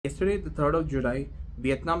Yesterday, the 3rd of July,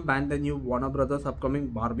 Vietnam banned the new Warner Brothers upcoming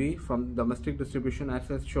Barbie from domestic distribution as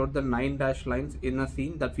it showed the 9 dash lines in a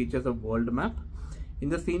scene that features a world map. In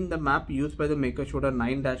the scene, the map used by the maker showed a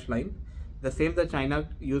 9 dash line, the same that China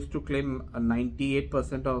used to claim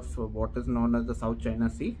 98% of what is known as the South China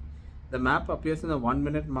Sea. The map appears in the 1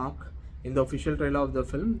 minute mark in the official trailer of the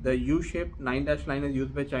film. The U-shaped 9 dash line is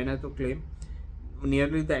used by China to claim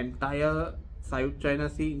nearly the entire South China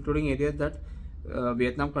Sea, including areas that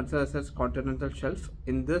Vietnam considers as continental shelf.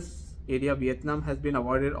 In this area, Vietnam has been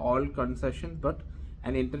awarded all concessions, but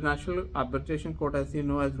an international arbitration court, as you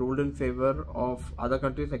know, has ruled in favor of other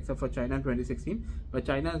countries except for China in 2016, but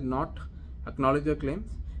China has not acknowledged the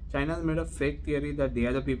claims. China has made a fake theory that they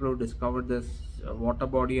are the people who discovered this water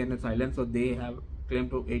body and its island, so they have claimed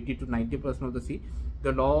to 80 to 90% of the sea.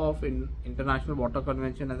 The law of International Water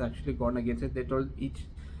Convention has actually gone against it. They told each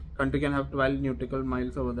country can have 12 nautical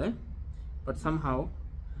miles over there. But somehow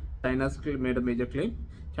China's made a major claim.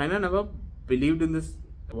 China never believed in this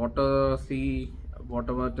water sea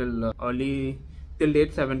whatever till late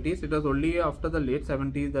 70s. It was only after the late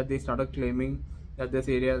 70s that they started claiming that this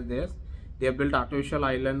area is theirs. They have built artificial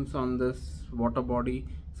islands on this water body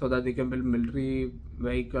so that they can build military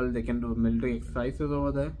vehicles, they can do military exercises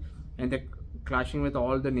over there, and they're clashing with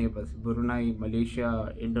all the neighbors: Brunei,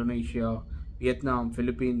 Malaysia, Indonesia, Vietnam,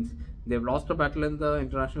 Philippines. They've lost a battle in the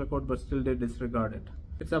international court, but still they disregard it.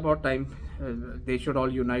 It's about time they should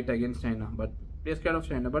all unite against China, but they're scared of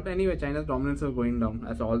China. But anyway, China's dominance is going down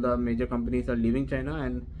as all the major companies are leaving China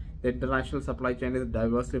and the international supply chain is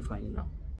diversifying now.